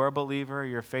 You are a believer.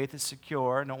 Your faith is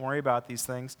secure. Don't worry about these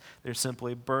things. They're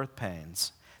simply birth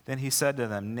pains. Then he said to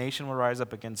them, nation will rise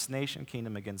up against nation,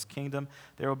 kingdom against kingdom.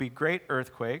 There will be great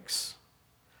earthquakes,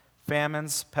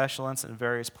 famines, pestilence in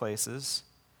various places,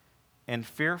 and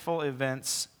fearful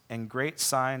events and great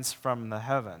signs from the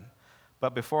heaven.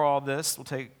 But before all this will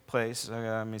take place,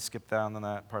 let me skip down on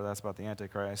that part. That's about the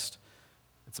Antichrist.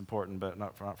 It's important, but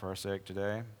not for our sake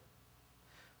today.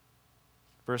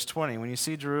 Verse 20, when you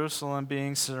see Jerusalem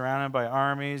being surrounded by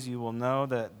armies, you will know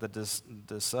that the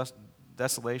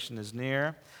desolation is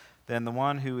near. Then the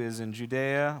one who is in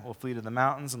Judea will flee to the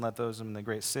mountains, and let those in the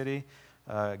great city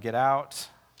get out.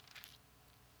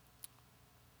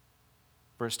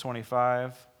 Verse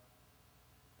 25,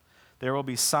 there will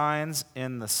be signs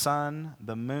in the sun,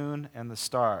 the moon, and the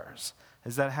stars.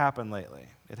 Has that happened lately?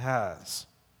 It has.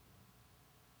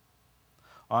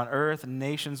 On earth,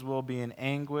 nations will be in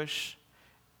anguish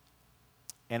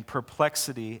and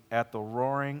perplexity at the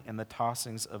roaring and the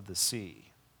tossings of the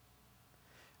sea.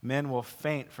 Men will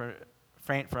faint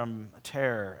from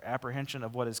terror, apprehension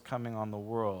of what is coming on the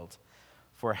world.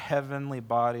 For heavenly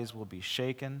bodies will be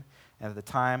shaken, and at the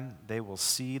time they will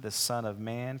see the Son of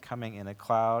Man coming in a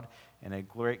cloud in a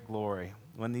great glory.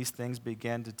 When these things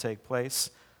begin to take place,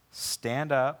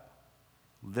 stand up,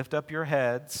 lift up your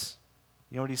heads.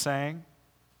 You know what he's saying?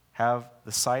 Have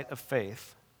the sight of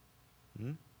faith.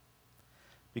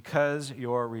 Because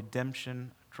your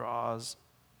redemption draws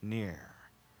near.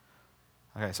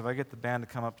 Okay, so if I get the band to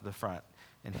come up to the front,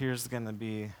 and here's going to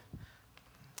be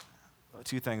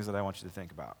two things that I want you to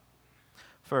think about.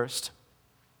 First,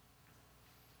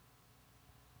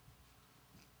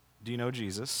 do you know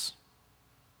Jesus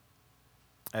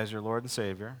as your Lord and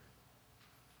Savior?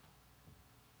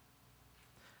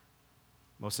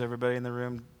 Most everybody in the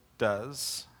room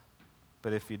does,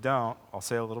 but if you don't, I'll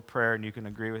say a little prayer and you can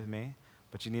agree with me,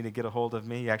 but you need to get a hold of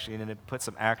me. You actually need to put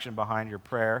some action behind your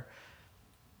prayer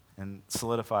and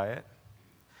solidify it.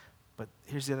 But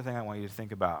here's the other thing I want you to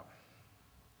think about.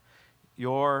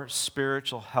 Your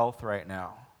spiritual health right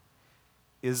now,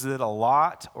 is it a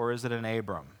Lot or is it an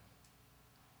Abram?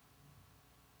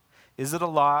 Is it a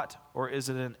Lot or is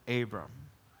it an Abram?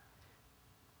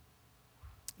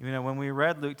 You know, when we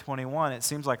read Luke 21, it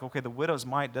seems like, okay, the widow's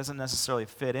mite doesn't necessarily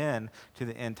fit in to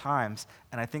the end times,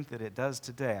 and I think that it does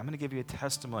today. I'm going to give you a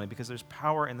testimony because there's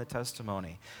power in the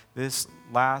testimony. This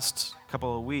last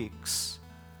couple of weeks,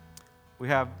 we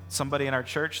have somebody in our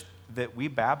church that we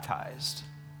baptized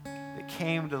that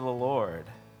came to the Lord.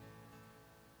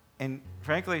 And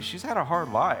frankly, she's had a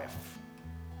hard life.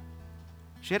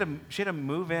 She had to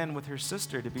move in with her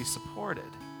sister to be supported.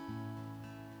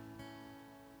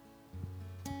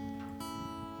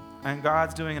 And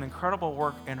God's doing an incredible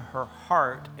work in her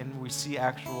heart, and we see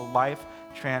actual life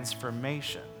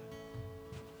transformation.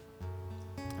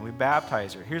 And we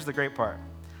baptize her. Here's the great part.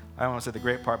 I don't want to say the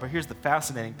great part, but here's the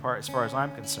fascinating part as far as I'm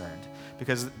concerned.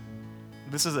 Because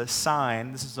this is a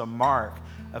sign, this is a mark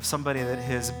of somebody that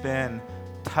has been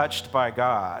touched by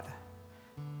God.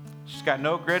 She's got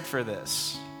no grid for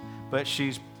this, but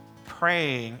she's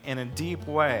praying in a deep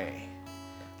way,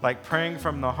 like praying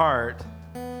from the heart.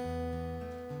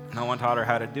 No one taught her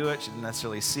how to do it. She didn't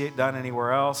necessarily see it done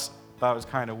anywhere else. Thought it was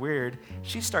kind of weird.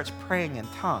 She starts praying in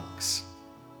tongues.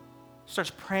 She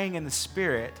starts praying in the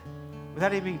Spirit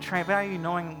without even being trained, without even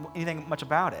knowing anything much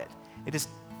about it. It just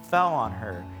fell on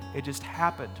her. It just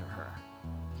happened to her.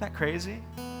 Isn't that crazy?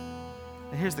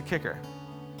 And here's the kicker.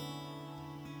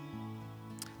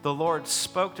 The Lord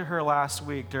spoke to her last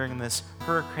week during this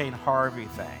Hurricane Harvey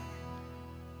thing.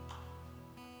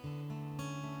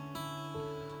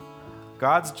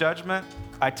 God's judgment,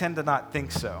 I tend to not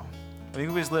think so. I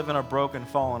think we just live in a broken,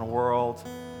 fallen world.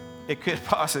 It could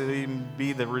possibly even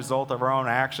be the result of our own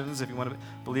actions. If you want to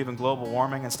believe in global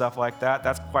warming and stuff like that,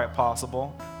 that's quite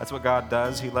possible. That's what God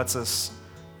does. He lets us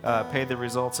pay the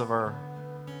results of our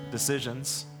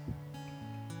decisions.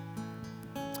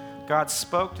 God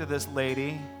spoke to this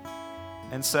lady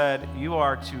and said, you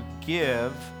are to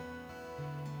give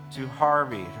to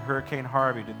Harvey, to Hurricane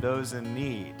Harvey, to those in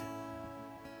need.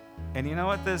 And you know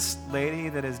what, this lady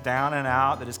that is down and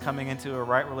out, that is coming into a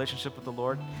right relationship with the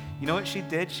Lord, you know what she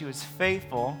did? She was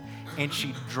faithful, and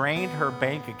she drained her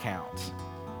bank account.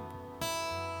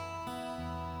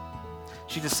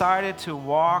 She decided to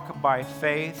walk by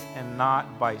faith and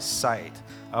not by sight.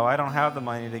 Oh, I don't have the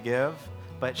money to give,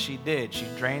 but she did. She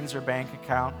drains her bank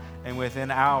account, and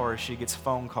within hours, she gets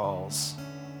phone calls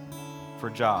for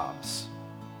jobs.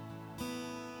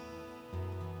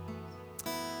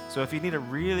 So if you need a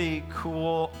really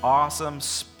cool, awesome,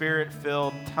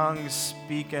 spirit-filled,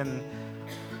 tongue-speaking,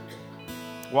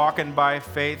 walking by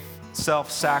faith,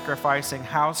 self-sacrificing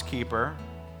housekeeper,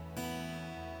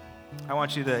 I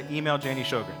want you to email Janie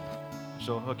Shogren.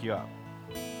 She'll hook you up.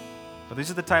 But these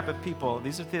are the type of people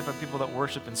that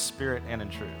worship in spirit and in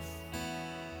truth.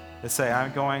 That say,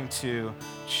 I'm going to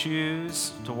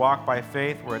choose to walk by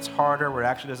faith where it's harder, where it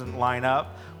actually doesn't line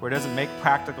up, where it doesn't make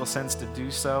practical sense to do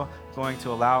so. I'm going to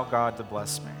allow God to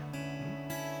bless me.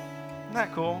 Isn't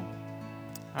that cool? All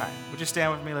right, would you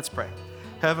stand with me? Let's pray.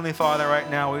 Heavenly Father, right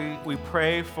now, we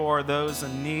pray for those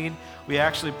in need. We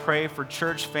actually pray for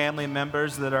church family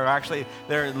members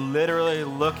they're literally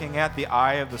looking at the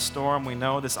eye of the storm. We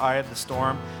know this eye of the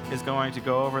storm is going to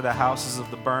go over the houses of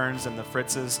the Burns and the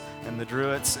Fritzes and the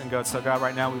Druitts. And God, so God,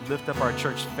 right now, we lift up our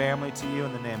church family to you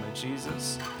in the name of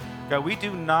Jesus. God, we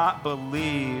do not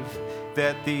believe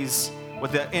that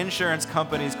what the insurance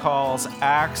companies calls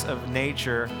acts of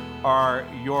nature are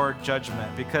your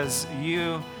judgment, because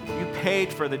you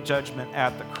paid for the judgment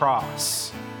at the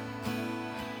cross.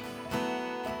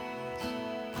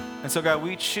 And so, God,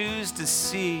 we choose to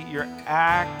see your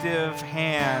active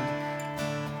hand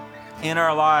in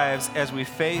our lives as we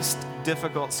face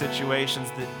difficult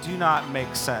situations that do not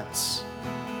make sense,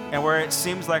 and where it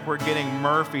seems like we're getting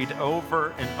Murphy'd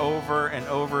over and over and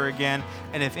over again.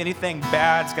 And if anything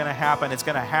bad's going to happen, it's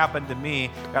going to happen to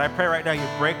me. God, I pray right now you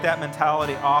break that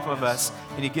mentality off of us,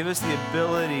 and you give us the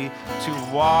ability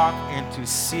to walk and to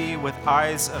see with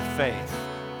eyes of faith.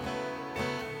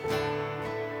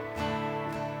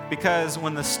 Because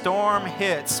when the storm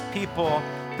hits, people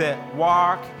that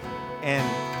walk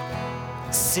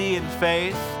and see in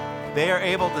faith, they are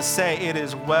able to say, it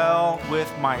is well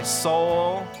with my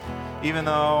soul. Even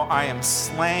though I am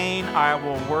slain, I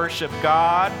will worship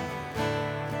God.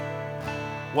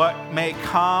 What may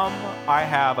come, I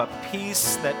have a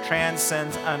peace that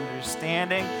transcends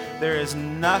understanding. There is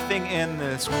nothing in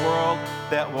this world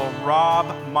that will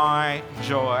rob my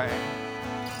joy.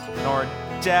 Nor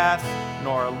death,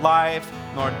 nor life,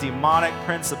 nor demonic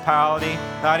principality,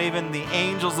 not even the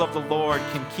angels of the Lord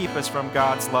can keep us from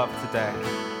God's love today.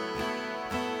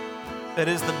 That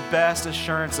is the best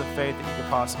assurance of faith that you could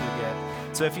possibly get.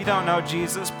 So if you don't know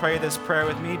Jesus, pray this prayer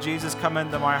with me. Jesus, come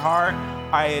into my heart.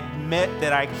 I admit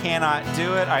that I cannot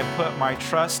do it. I put my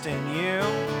trust in you.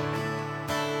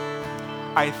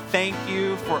 I thank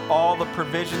you for all the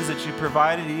provisions that you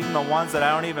provided, even the ones that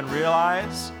I don't even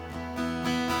realize.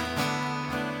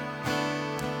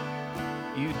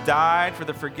 You died for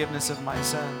the forgiveness of my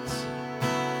sins.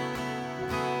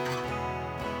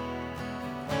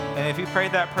 And if you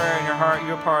prayed that prayer in your heart,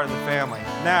 you're part of the family.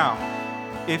 Now,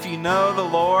 if you know the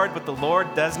Lord, but the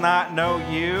Lord does not know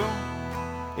you,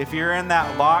 if you're in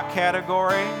that Lot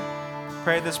category,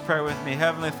 pray this prayer with me.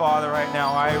 Heavenly Father, right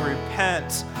now, I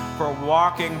repent for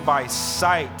walking by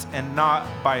sight and not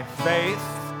by faith.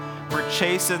 We're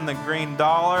chasing the green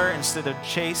dollar instead of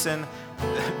chasing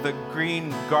the green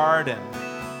garden.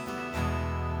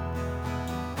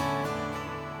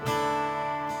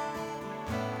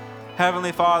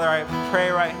 Heavenly Father, I pray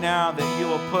right now that you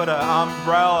will put an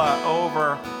umbrella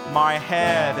over my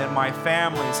head and my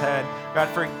family's head. God,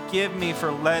 forgive me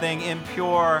for letting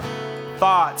impure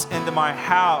thoughts into my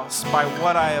house by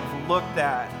what I have looked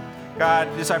at. God,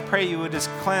 I pray you would just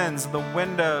cleanse the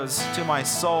windows to my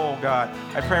soul, God.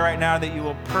 I pray right now that you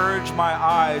will purge my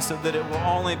eyes so that it will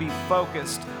only be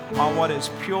focused on what is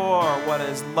pure, what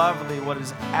is lovely, what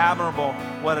is admirable,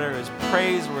 what is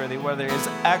praiseworthy, what is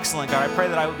excellent. God, I pray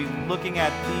that I would be looking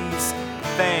at these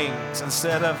things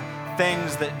instead of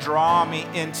things that draw me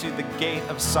into the gate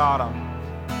of Sodom.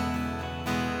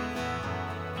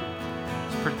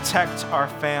 Protect our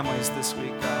families this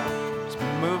week, God. Just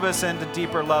move us into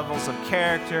deeper levels of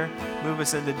character, move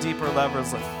us into deeper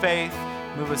levels of faith,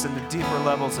 move us into deeper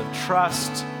levels of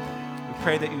trust. We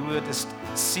pray that you would just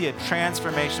see a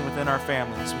transformation within our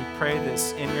families. We pray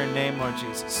this in your name, Lord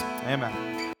Jesus.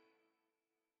 Amen.